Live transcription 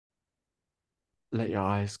Let your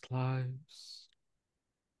eyes close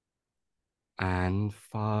and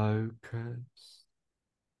focus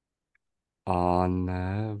on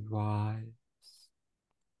the rise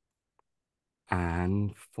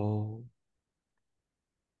and fall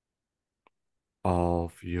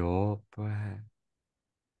of your breath.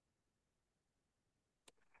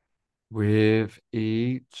 With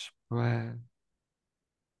each breath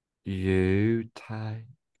you take,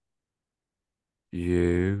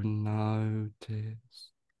 you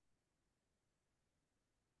notice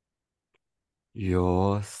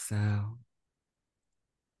yourself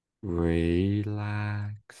relaxing.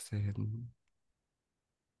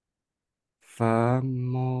 The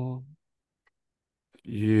more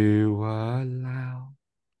you allow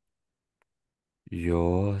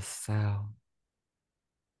yourself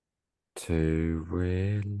to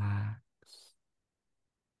relax,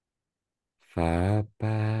 the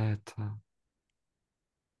better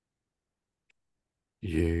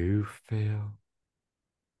you feel,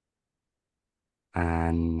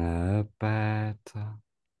 and the better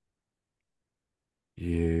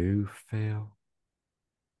you feel,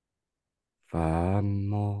 the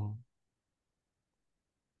more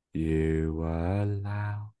you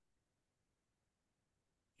allow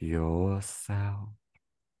yourself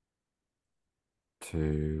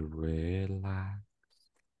to relax.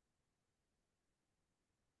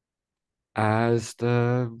 As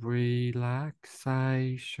the relaxation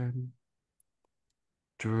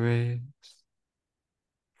drifts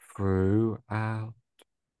throughout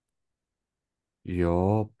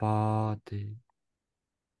your body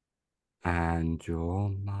and your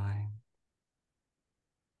mind,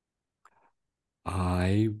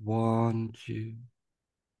 I want you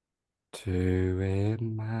to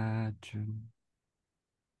imagine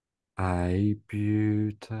a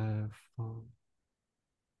beautiful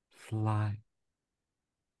flight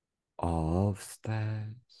of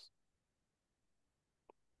stairs,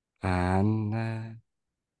 and there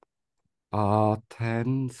are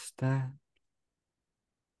 10 steps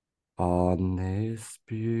on this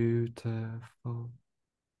beautiful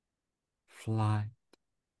flight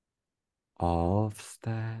of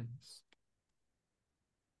stairs,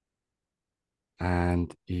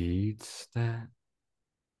 and each step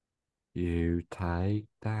you take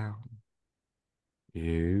down,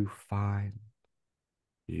 you find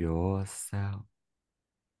yourself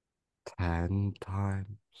 10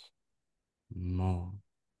 times more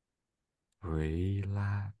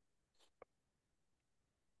relaxed.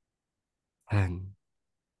 10.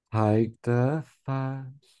 Take the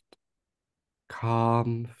first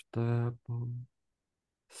comfortable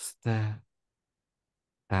step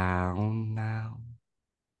down now,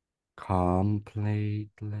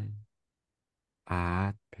 completely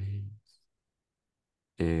at peace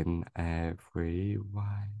in every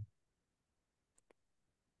way.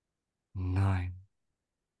 9.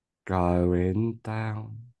 Going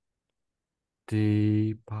down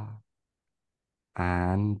deeper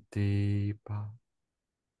and deeper,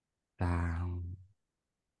 down,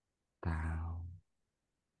 down,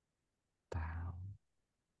 down.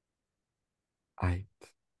 8.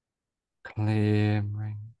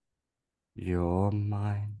 Clearing your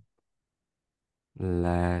mind,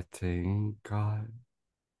 letting go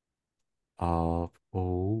of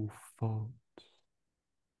all thoughts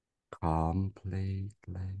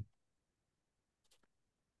completely.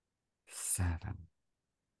 7.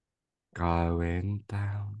 Going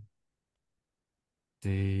down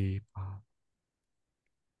deeper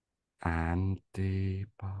and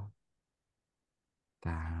deeper,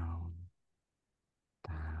 down,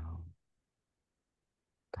 down,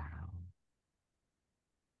 down.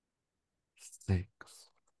 6.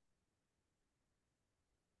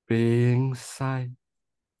 Being safe,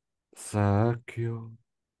 secure,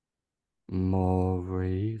 more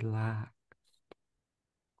relaxed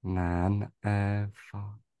than ever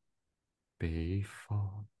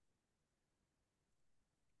before.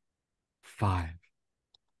 5.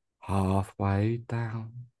 Halfway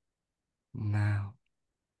down now,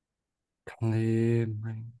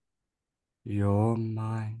 clearing your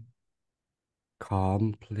mind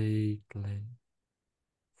completely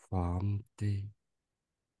from deep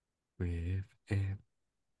within.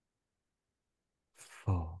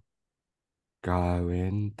 4.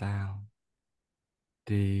 Going down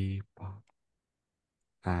deeper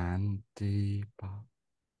and deeper,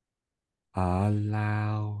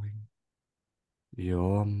 allowing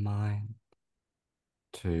your mind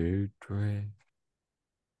to drift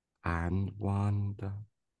and wander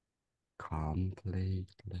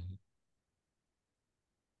completely.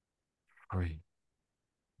 3.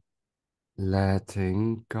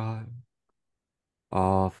 Letting go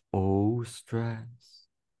of all stress,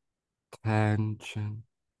 tension,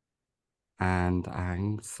 and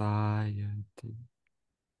anxiety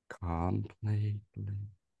completely.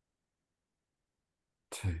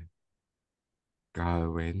 2.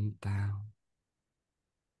 Going down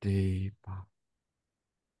deeper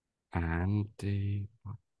and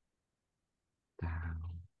deeper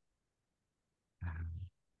down, down.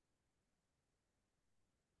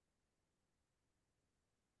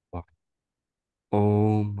 1.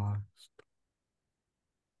 Almost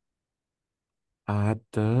at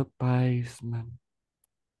the basement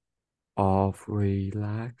of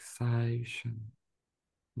relaxation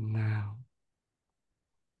now,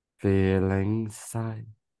 feeling safe,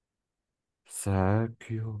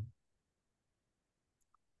 secure,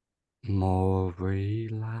 more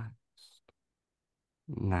relaxed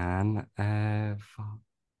than ever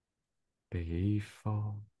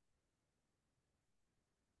before.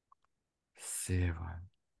 0.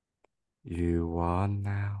 You are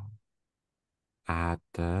now at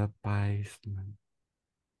the basement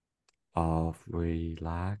of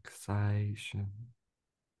relaxation,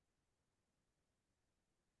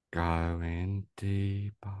 going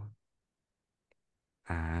deeper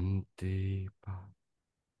and deeper.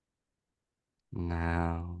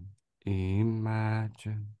 Now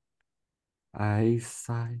imagine a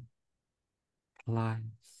safe place.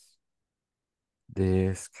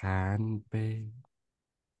 This can be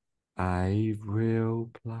a real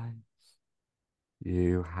place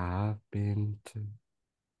you have been to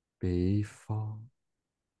before,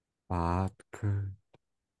 but could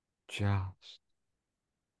just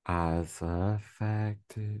as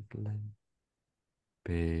effectively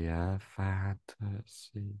be a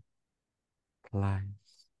fantasy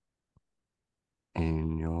place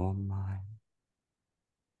in your mind.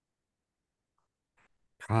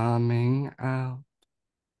 Coming out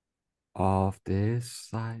of this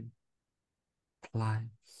safe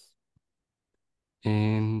place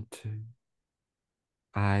into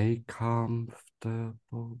a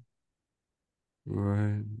comfortable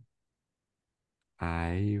room,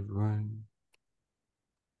 a room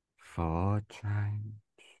for change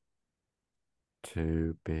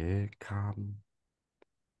to become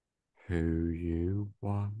who you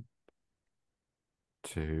want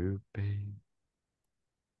to be.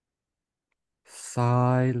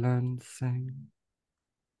 Silencing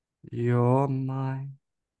your mind,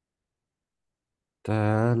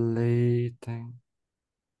 deleting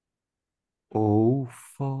all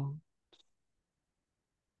thoughts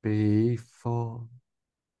before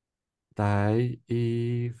they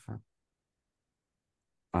even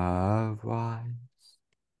arise,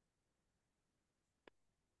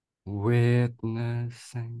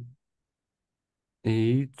 witnessing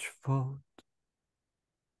each thought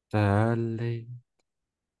delete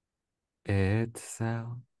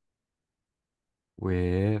itself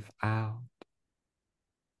without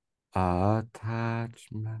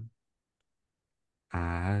attachment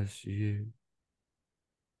as you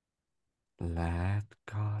let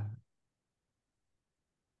go,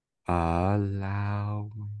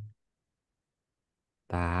 allowing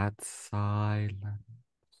that silence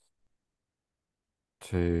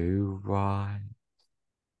to rise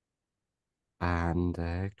and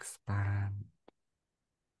expand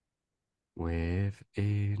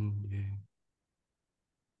within you,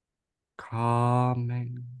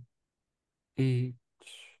 calming each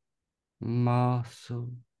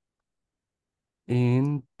muscle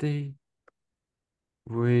in deep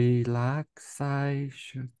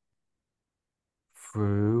relaxation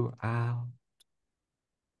throughout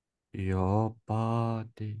your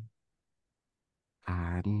body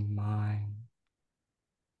and mind.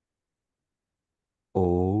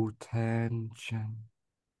 All tension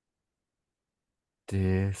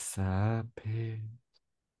disappears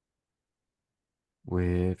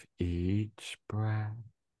with each breath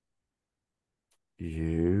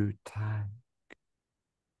you take,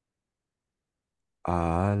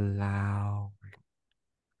 allowing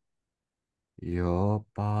your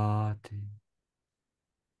body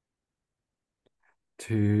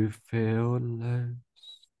to feel loose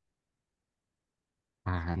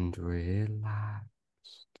and relaxed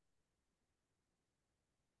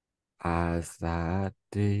as that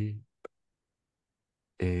deep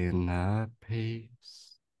inner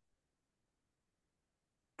peace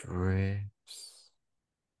drifts,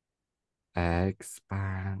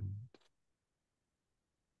 expands,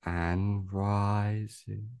 and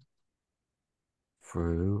rises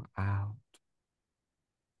throughout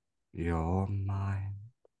your mind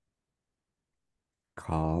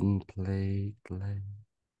completely,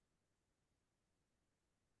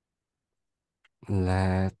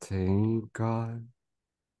 letting go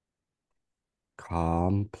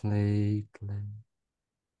completely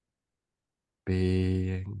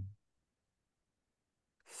being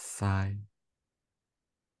safe,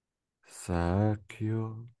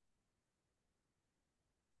 secure,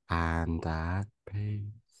 and at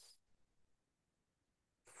peace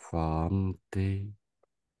from deep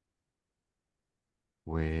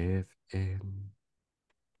within,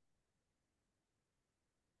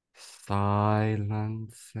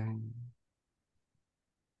 silencing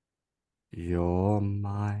your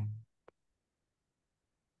mind,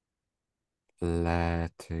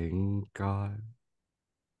 letting go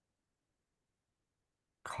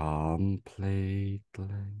completely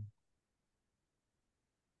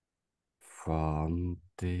from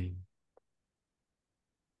deep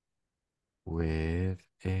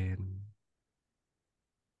within,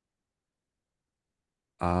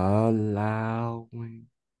 allowing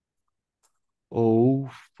all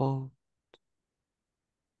thought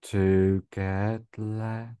to get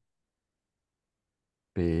left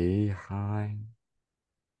behind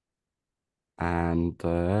and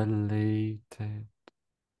deleted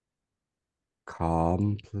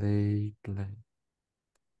completely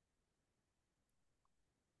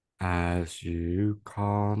as you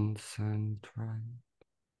concentrate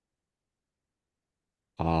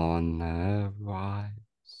on the rise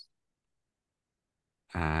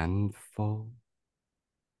and fall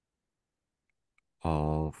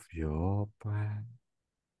of your breath,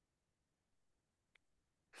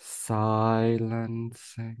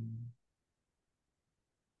 silencing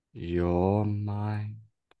your mind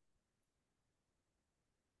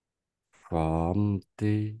from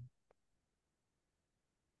deep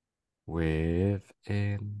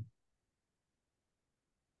within,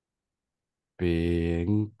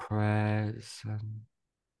 being present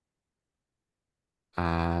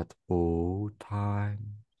at all times,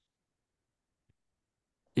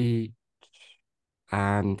 each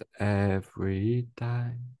and every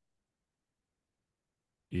day.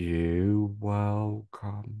 You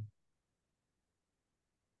welcome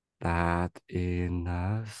that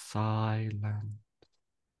inner silence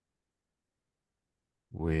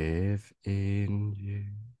within you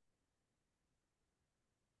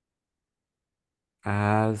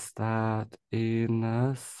as that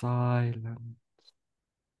inner silence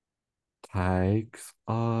takes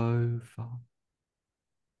over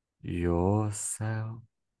yourself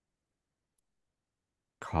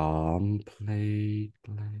completely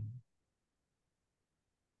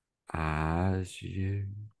as you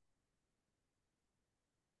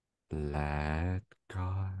let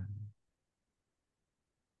go,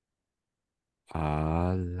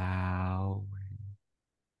 allowing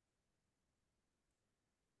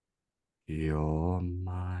your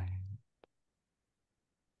mind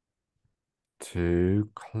to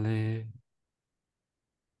clear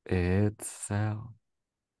itself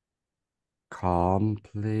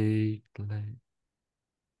completely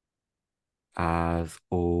as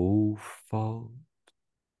all thought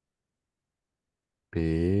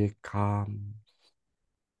becomes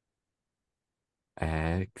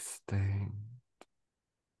extinct,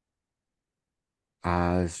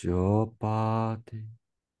 as your body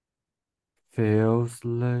feels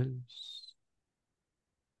loose,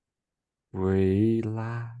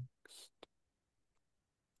 relaxed,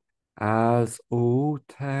 as all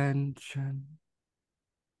tension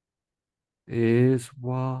is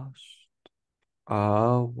washed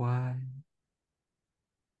away,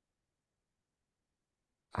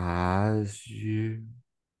 as you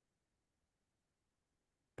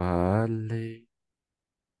believe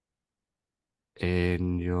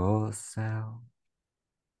in yourself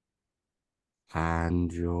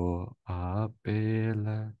and your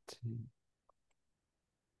ability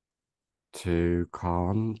to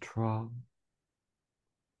control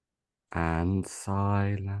and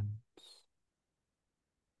silence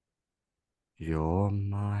your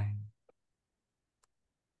mind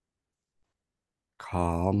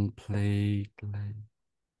completely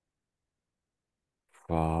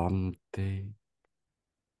from deep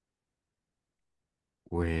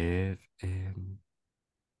within,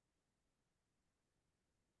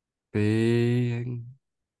 being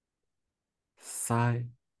safe,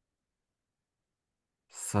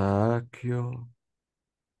 secure,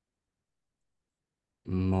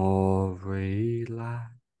 more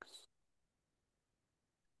relaxed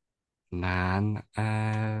than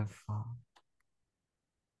ever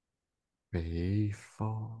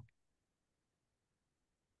before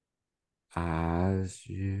as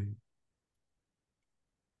you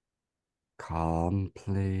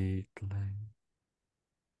completely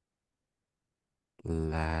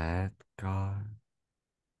let go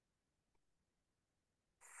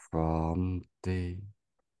from deep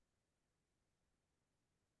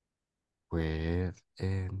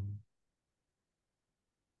within,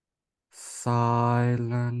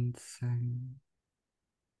 silencing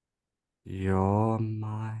your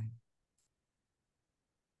mind,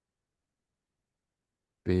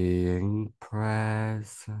 being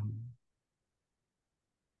present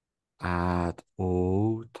at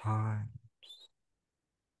all times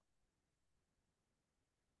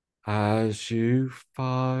as you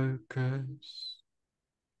focus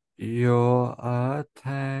your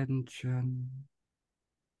attention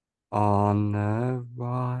on the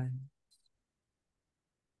rise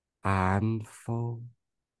and fall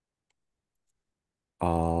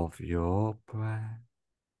of your breath,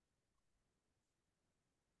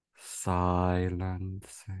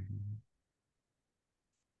 silencing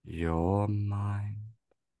your mind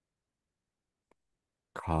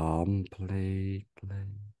completely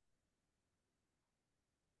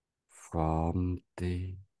from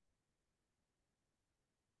deep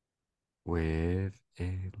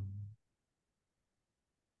within,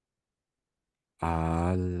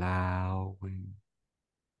 allowing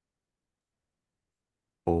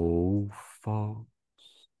all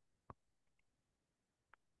thoughts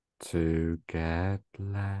to get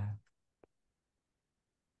left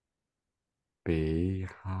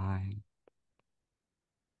behind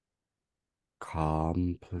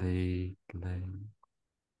completely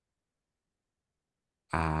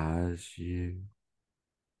as you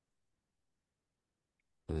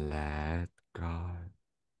let go,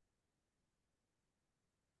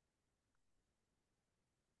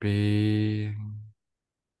 being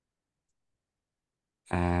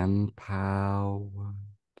empowered,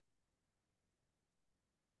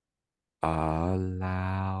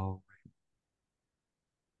 allow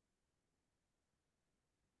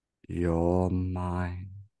your mind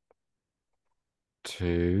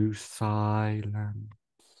to silence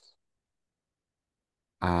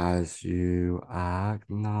as you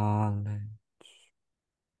acknowledge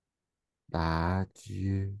that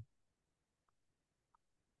you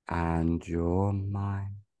and your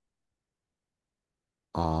mind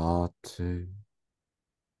are two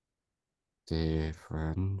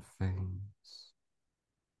different things,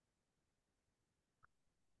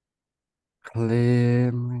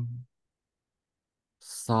 clearing,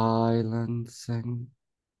 silencing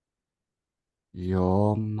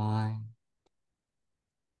your mind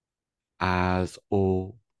as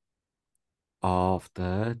all of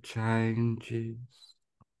the changes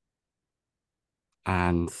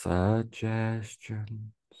and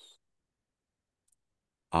suggestions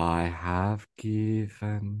I have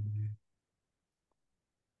given you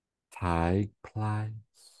take place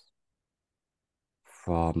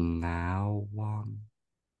from now on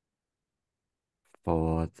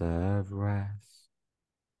for the rest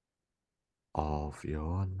of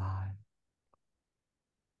your life.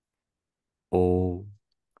 All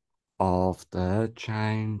of the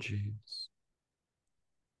changes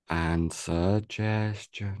and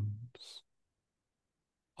suggestions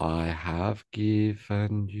I have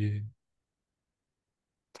given you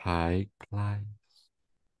take place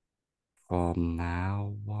from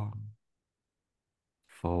now on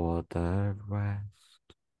for the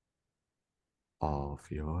rest of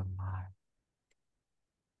your life.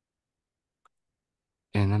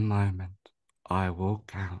 In a moment, I will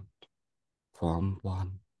count from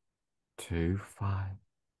 1 to 5,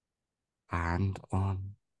 and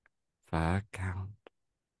on the count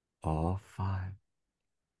of 5,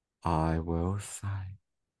 I will say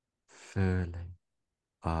fully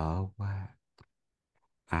aware,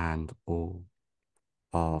 and all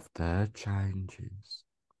of the changes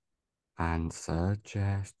and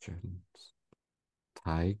suggestions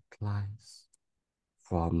take place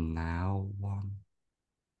from now on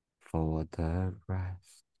for the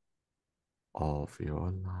rest of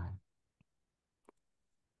your life.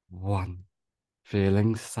 1.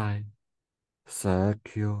 Feeling safe,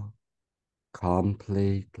 secure,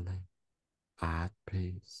 completely at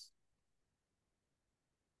peace.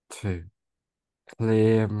 2.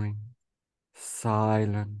 Clearing,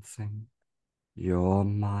 silencing your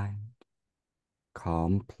mind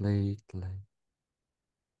completely.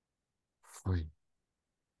 3.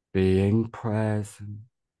 Being present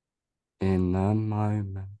in the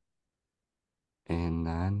moment, in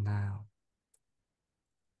the now.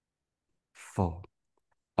 4.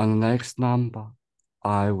 On the next number,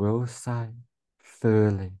 I will say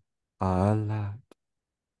fully alert,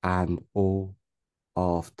 and all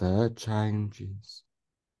of the changes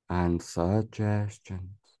and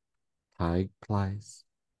suggestions take place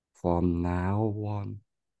from now on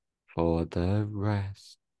for the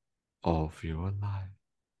rest of your life.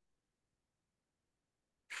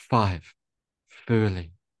 5.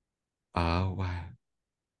 Fully aware.